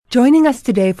Joining us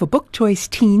today for Book Choice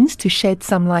Teens to shed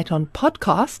some light on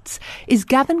podcasts is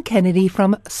Gavin Kennedy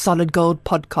from Solid Gold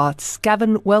Podcasts.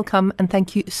 Gavin, welcome and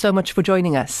thank you so much for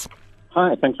joining us.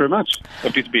 Hi, thanks very much.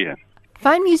 Happy to be here.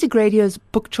 Fine Music Radio's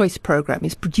Book Choice program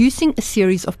is producing a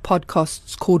series of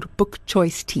podcasts called Book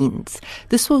Choice Teens.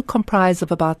 This will comprise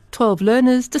of about 12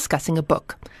 learners discussing a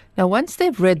book. Now, once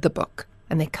they've read the book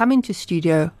and they come into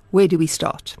studio, where do we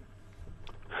start?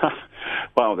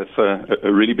 Wow, that's a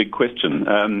really big question.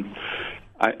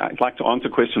 I'd like to answer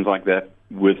questions like that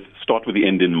start with the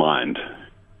end in mind.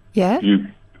 Yeah?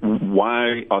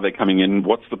 Why are they coming in?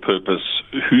 What's the purpose?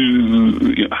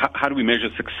 How do we measure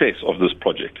success of this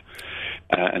project?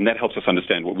 And that helps us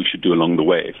understand what we should do along the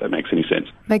way, if that makes any sense.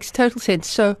 Makes total sense.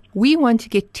 So we want to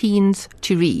get teens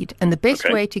to read. And the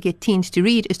best way to get teens to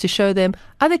read is to show them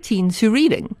other teens who are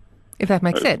reading, if that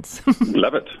makes sense.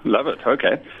 Love it.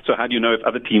 Okay. So how do you know if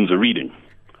other teens are reading?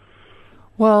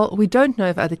 Well, we don't know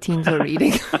if other teens are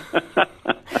reading.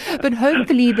 But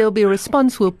hopefully there'll be a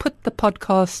response. We'll put the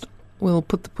podcast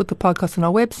on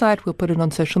our website. We'll put it on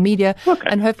social media. Okay.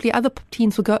 And hopefully other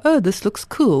teens will go, oh, this looks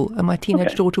cool. And my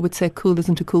teenage daughter would say cool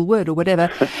isn't a cool word or whatever.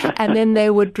 And then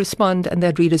they would respond and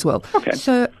they'd read as well. Okay.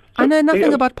 So I know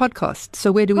nothing about podcasts.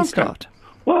 So where do we start?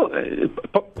 Well,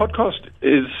 podcast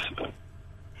is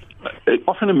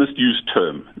often a misused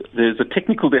term. There's a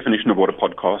technical definition of what a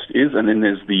podcast is, and then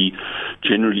there's the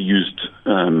generally used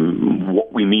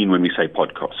what we mean when we say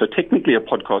podcast. So technically a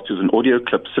podcast is an audio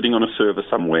clip sitting on a server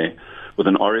somewhere with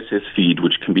an RSS feed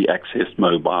which can be accessed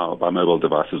by mobile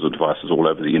devices or devices all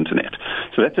over the internet.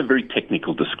 So that's a very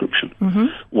technical description. Mm-hmm.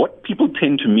 What people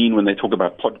tend to mean when they talk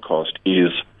about podcast is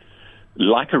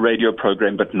like a radio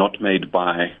program but not made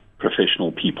by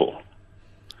professional people.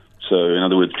 So, in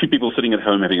other words, two people sitting at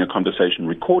home having a conversation,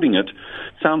 recording it,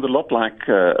 sounds a lot like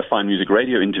a Fine Music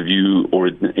Radio interview or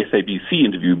an SABC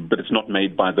interview, but it's not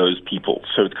made by those people.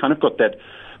 So it's kind of got that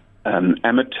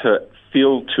amateur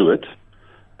feel to it,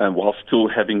 while still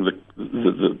having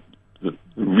the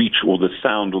reach or the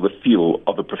sound or the feel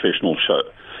of a professional show.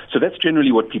 So that's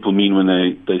generally what people mean when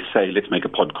they say, let's make a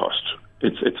podcast.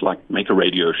 It's like make a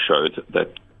radio show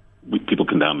that people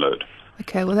can download.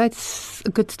 Okay, well, that's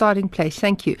a good starting place.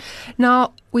 Thank you.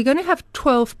 Now, we're going to have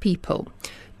 12 people.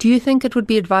 Do you think it would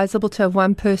be advisable to have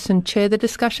one person chair the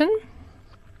discussion?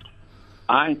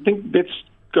 I think let's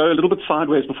go a little bit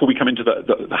sideways before we come into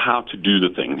the how to do the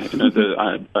thing.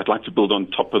 I'd like to build on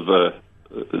top of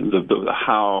the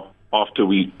how after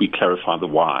we clarify the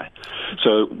why.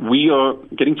 So we are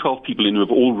getting 12 people in who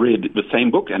have all read the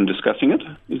same book and discussing it.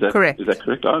 Is that correct? Is that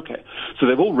correct? Okay. So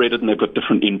they've all read it and they've got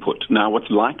different input. Now, what's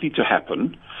likely to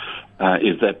happen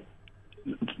is that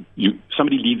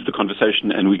somebody leads the conversation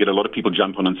and we get a lot of people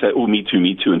jump on and say, oh, me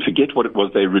too, and forget what it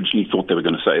was they originally thought they were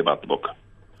going to say about the book.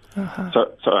 Uh-huh.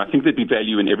 So I think there'd be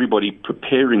value in everybody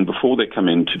preparing before they come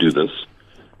in to do this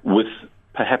with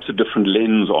perhaps a different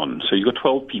lens on. So you've got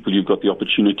 12 people, you've got the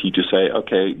opportunity to say,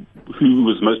 okay, who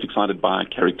was most excited by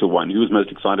character one? Who was most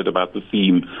excited about the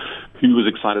theme? Who was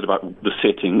excited about the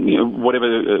setting?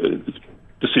 Whatever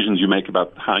decisions you make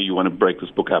about how you want to break this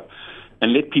book up.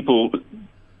 And let people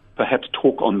perhaps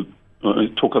talk on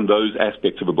those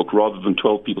aspects of a book rather than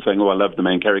 12 people saying, oh, I love the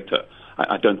main character.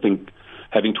 I don't think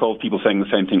having 12 people saying the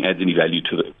same thing adds any value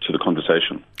to the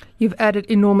conversation. You've added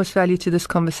enormous value to this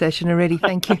conversation already.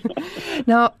 Thank you.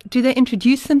 Now, do they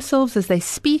introduce themselves as they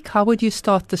speak? How would you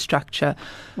start the structure?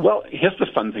 Well, here's the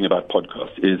fun thing about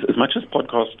podcasts is as much as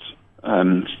podcasts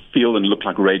feel and look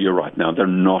like radio right now, they're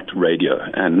not radio.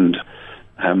 And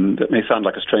that may sound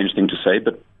like a strange thing to say,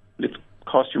 but let's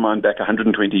cast your mind back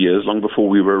 120 years, long before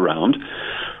we were around.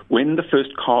 When the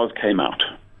first cars came out,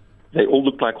 they all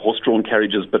looked like horse-drawn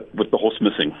carriages, but with the horse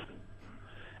missing.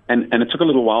 And it took a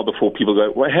little while before people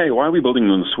go, well, hey, why are we building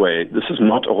them this way? This is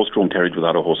not a horse-drawn carriage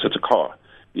without a horse. It's a car.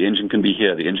 The engine can be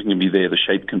here. The engine can be there. The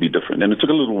shape can be different. And it took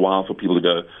a little while for people to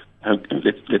go,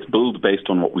 let's build based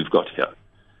on what we've got here.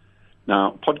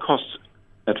 Now, podcasts,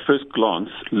 at first glance,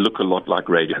 look a lot like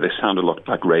radio. They sound a lot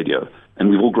like radio. And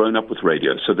we've all grown up with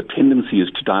radio. So the tendency is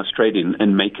to dive straight in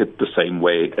and make it the same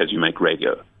way as you make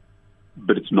radio.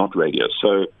 But it's not radio.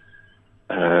 So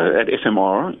at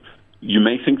FMR, you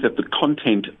may think that the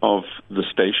content of the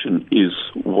station is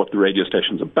what the radio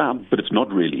station's about, but it's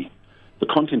not really. The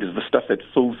content is the stuff that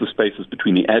fills the spaces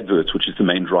between the adverts, which is the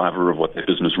main driver of what their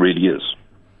business really is,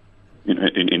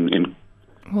 in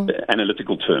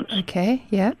analytical terms. Okay,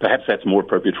 yeah. Perhaps that's more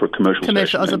appropriate for a commercial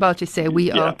station. I was about to say,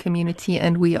 we are community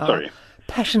and we are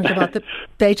passionate about the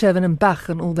Beethoven and Bach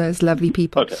and all those lovely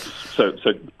people. Okay, so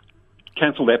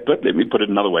cancel that bit. Let me put it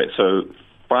another way. So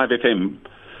 5FM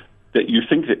that you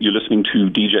think that you're listening to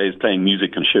DJs playing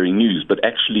music and sharing news, but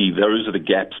actually those are the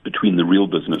gaps between the real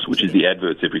business, which is the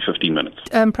adverts every 15 minutes.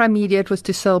 Prime Media, it was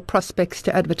to sell prospects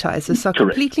to advertisers. So I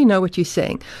Correct. completely know what you're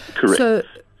saying. Correct. So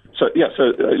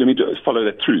let me follow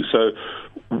that through. So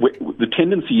the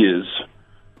tendency is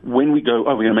when we go,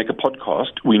 we're going to make a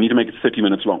podcast, we need to make it 30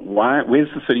 minutes long. Where's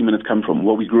the 30 minutes come from?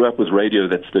 Well, we grew up with radio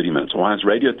that's 30 minutes. Why is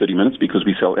radio 30 minutes? Because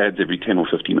we sell ads every 10 or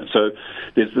 15 minutes. So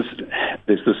there's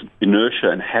this inertia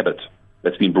and habit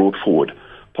that's been brought forward.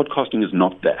 Podcasting is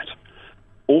not that.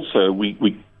 Also, we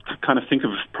kind of think of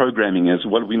programming as,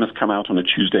 well, we must come out on a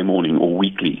Tuesday morning or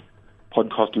weekly.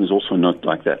 Podcasting is also not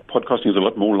like that. Podcasting is a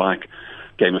lot more like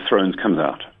Game of Thrones comes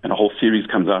out, and a whole series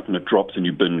comes out and it drops and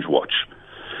you binge watch.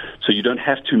 So you don't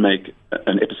have to make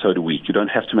an episode a week. You don't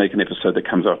have to make an episode that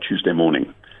comes out Tuesday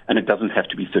morning. And it doesn't have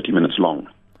to be 30 minutes long.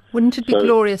 Wouldn't it be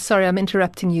glorious? Sorry, I'm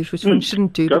interrupting you, which one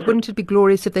shouldn't do. But wouldn't it be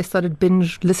glorious if they started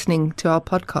binge listening to our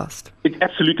podcast? It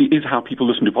absolutely is how people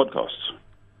listen to podcasts.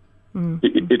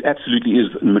 It absolutely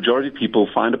is. The majority of people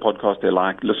find a podcast they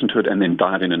like, listen to it, and then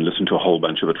dive in and listen to a whole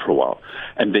bunch of it for a while.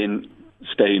 And then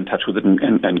stay in touch with it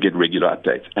and get regular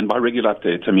updates. And by regular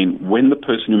updates, I mean when the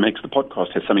person who makes the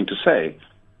podcast has something to say,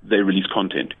 they release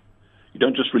content. You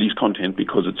don't just release content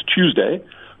because it's Tuesday,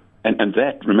 and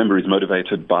that, remember, is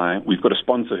motivated by, we've got a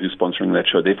sponsor who's sponsoring that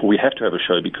show, therefore we have to have a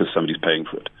show because somebody's paying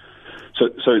for it.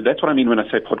 So that's what I mean when I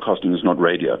say podcasting is not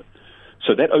radio.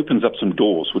 So that opens up some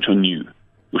doors which are new.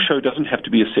 Your show doesn't have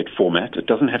to be a set format. It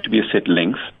doesn't have to be a set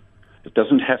length. It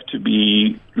doesn't have to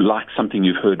be like something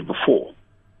you've heard before.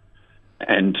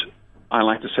 And I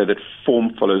like to say that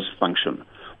form follows function.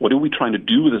 What are we trying to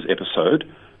do with this episode?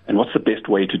 And what's the best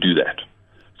way to do that?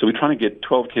 So we're trying to get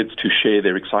 12 kids to share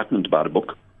their excitement about a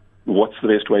book. What's the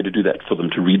best way to do that? For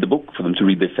them to read the book, for them to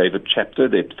read their favorite chapter,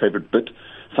 their favorite bit,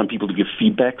 some people to give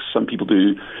feedback, some people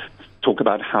to talk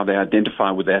about how they identify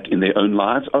with that in their own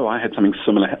lives. Oh, I had something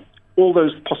similar. All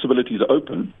those possibilities are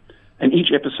open, and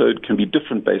each episode can be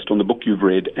different based on the book you've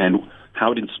read and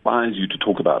how it inspires you to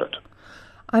talk about it.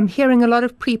 I'm hearing a lot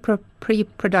of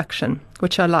pre-production,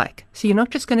 which I like. So you're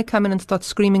not just going to come in and start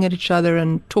screaming at each other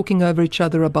and talking over each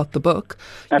other about the book.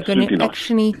 Absolutely you're going to not.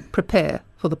 Actually prepare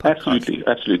for the podcast.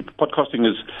 Absolutely. Podcasting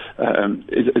is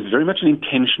very much an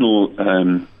intentional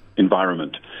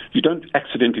environment. You don't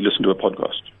accidentally listen to a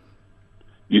podcast.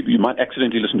 You might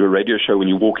accidentally listen to a radio show when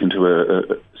you walk into a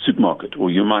supermarket, or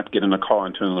you might get in a car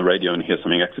and turn on the radio and hear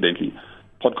something accidentally.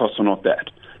 Podcasts are not that.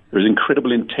 There's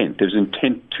incredible intent. There's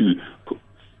intent to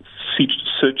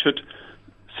search it,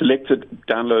 select it,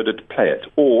 download it, play it.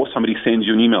 Or somebody sends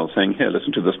you an email saying, here,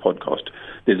 listen to this podcast.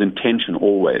 There's intention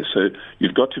always. So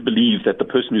you've got to believe that the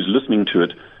person who's listening to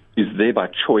it is there by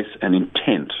choice and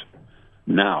intent.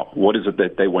 Now, what is it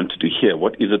that they wanted to hear?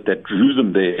 What is it that drew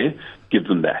them there? Give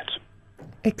them that.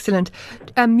 Excellent.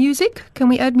 Music? Can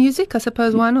we add music? I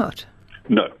suppose, why not?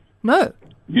 No.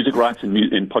 Music rights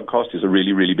in podcast is a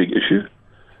really, really big issue.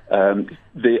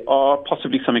 There are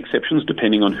possibly some exceptions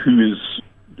depending on whose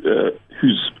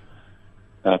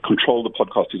control the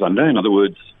podcast is under. In other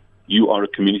words, you are a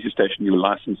community station, you're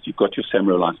licensed, you've got your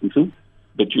SAMRO licensing,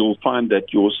 but you'll find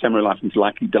that your SAMRO license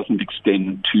likely doesn't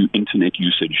extend to internet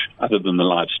usage other than the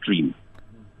live stream.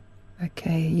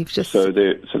 Okay, So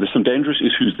there's some dangerous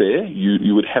issues there.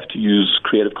 You would have to use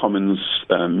Creative Commons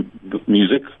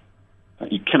music.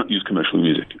 You cannot use commercial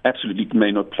music. Absolutely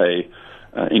may not play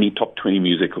any top 20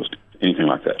 music or anything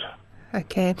like that.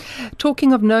 Okay.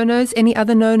 Talking of no-nos, any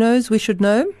other no-nos we should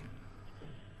know?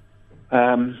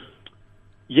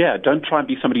 Don't try and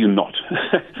be somebody you're not.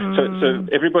 So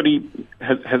everybody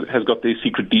has got their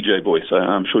secret DJ voice.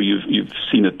 I'm sure you've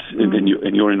seen it in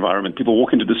your environment. People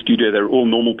walk into the studio, they're all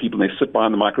normal people, and they sit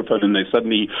behind the microphone and they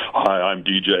suddenly, hi, I'm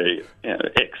DJ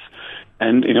X.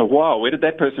 And, wow, where did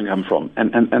that person come from?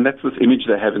 And that's this image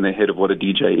they have in their head of what a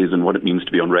DJ is and what it means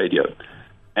to be on radio.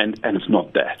 And it's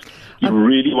not that. You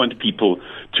really want people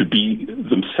to be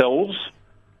themselves.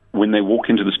 When they walk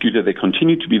into the studio, they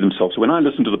continue to be themselves. So when I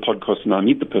listen to the podcast and I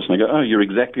meet the person, I go, oh, you're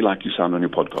exactly like you sound on your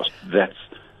podcast.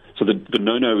 So the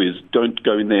no-no is don't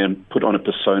go in there and put on a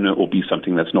persona or be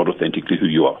something that's not authentically who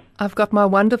you are. I've got my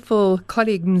wonderful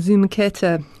colleague Mzuma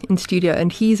Keta in studio,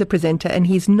 and he's a presenter, and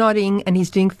he's nodding, and he's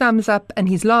doing thumbs up, and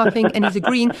he's laughing, and he's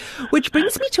agreeing, which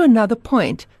brings me to another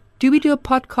point. Do we do a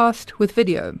podcast with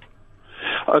video?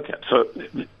 Okay, so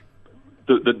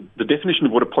the definition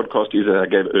of what a podcast is that I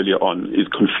gave earlier on is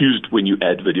confused when you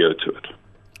add video to it.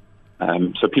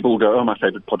 So people will go, oh, my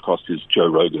favorite podcast is Joe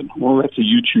Rogan. Well, that's a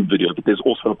YouTube video, but there's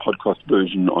also a podcast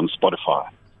version on Spotify.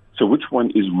 So which one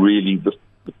is really the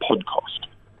podcast?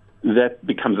 That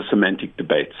becomes a semantic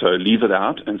debate. So leave it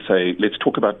out and say, let's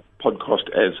talk about podcast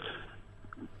as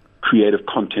creative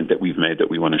content that we've made that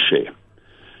we want to share.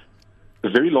 A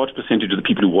very large percentage of the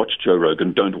people who watch Joe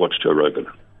Rogan don't watch Joe Rogan.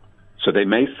 So they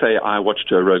may say, I watch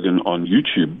Joe Rogan on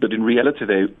YouTube, but in reality,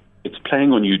 it's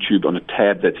playing on YouTube on a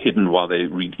tab that's hidden while they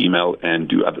read email and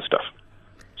do other stuff.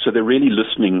 So they're really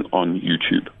listening on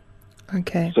YouTube.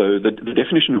 Okay. So the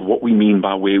definition of what we mean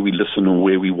by where we listen or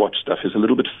where we watch stuff is a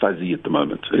little bit fuzzy at the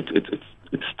moment.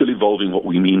 It's still evolving what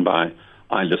we mean by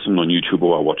I listen on YouTube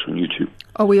or I watch on YouTube.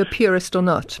 Are we a purist or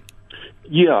not?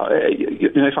 Yeah.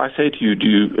 If I say to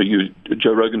you, are you a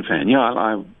Joe Rogan fan? Yeah,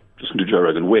 I listen to Joe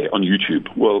Rogan. Where? On YouTube.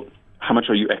 Well, how much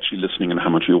are you actually listening and how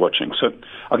much are you watching? So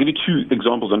I'll give you two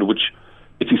examples under which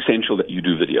it's essential that you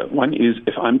do video. One is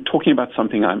if I'm talking about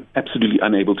something I'm absolutely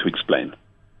unable to explain.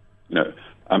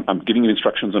 I'm giving you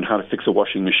instructions on how to fix a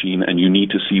washing machine and you need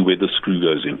to see where the screw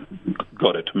goes in.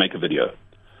 Got it. Make a video.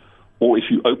 Or if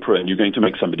you're Oprah and you're going to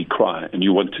make somebody cry and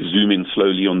you want to zoom in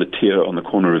slowly on the tear on the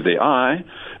corner of their eye,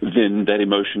 then that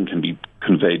emotion can be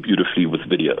conveyed beautifully with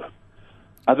video.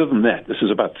 Other than that, this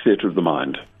is about theater of the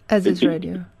mind. As is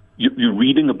radio. You're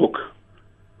reading a book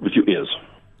with your ears.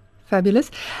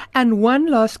 Fabulous. And one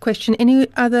last question. Any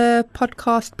other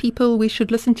podcast people we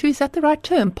should listen to? Is that the right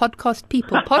term? Podcast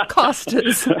people.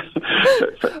 Podcasters.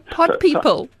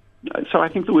 People. So I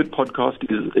think the word podcast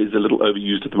is a little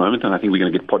overused at the moment, and I think we're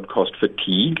going to get podcast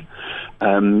fatigue.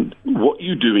 What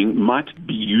you're doing might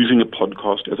be using a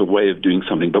podcast as a way of doing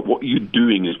something, but what you're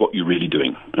doing is what you're really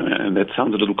doing. And that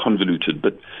sounds a little convoluted,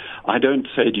 but I don't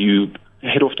say to you,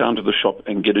 head off down to the shop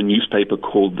and get a newspaper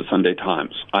called the Sunday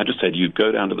Times. I just say to you,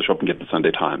 go down to the shop and get the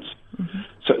Sunday Times. Mm-hmm.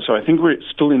 So I think we're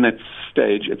still in that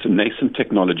stage. It's a nascent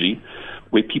technology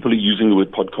where people are using the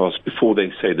word podcast before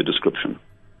they say the description.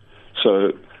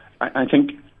 So I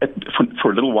think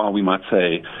for a little while we might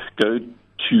say, go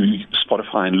to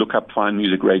Spotify and look up Fine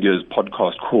Music Radio's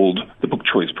podcast called the Book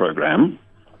Choice Program,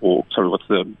 or sorry, what's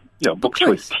the Book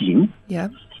Choice Team. Yeah.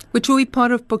 Which will be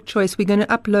part of Book Choice. We're going to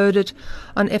upload it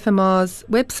on FMR's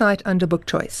website under Book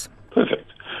Choice.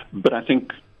 Perfect. But I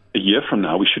think a year from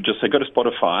now, we should just say, go to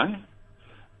Spotify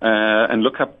and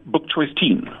look up Book Choice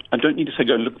Team. I don't need to say,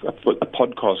 go and look up a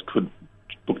podcast called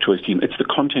Book Choice Team. It's the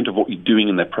content of what you're doing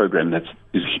in that program that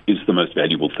is the most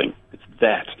valuable thing. It's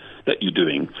that you're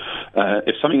doing.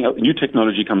 If something else, new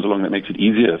technology comes along that makes it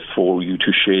easier for you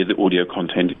to share the audio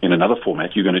content in another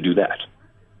format, you're going to do that.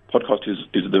 Podcast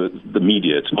is the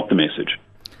media. It's not the message.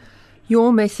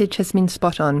 Your message has been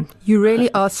spot on. You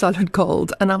really are solid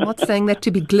gold. And I'm not saying that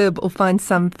to be glib or find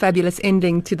some fabulous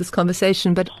ending to this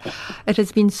conversation, but it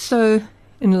has been so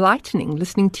enlightening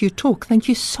listening to you talk. Thank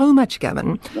you so much,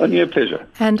 Gavin. Only a pleasure.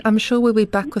 And I'm sure we'll be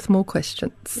back with more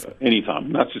questions.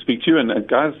 Anytime. Nice to speak to you. And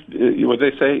guys, what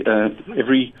they say,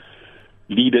 every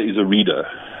leader is a reader.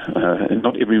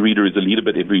 Not every reader is a leader,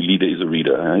 but every leader is a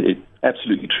reader. It's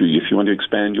absolutely true. If you want to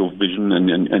expand your vision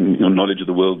and your knowledge of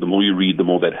the world, the more you read, the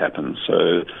more that happens.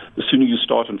 So the sooner you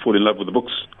start and fall in love with the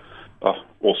books,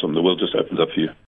 awesome. The world just opens up for you.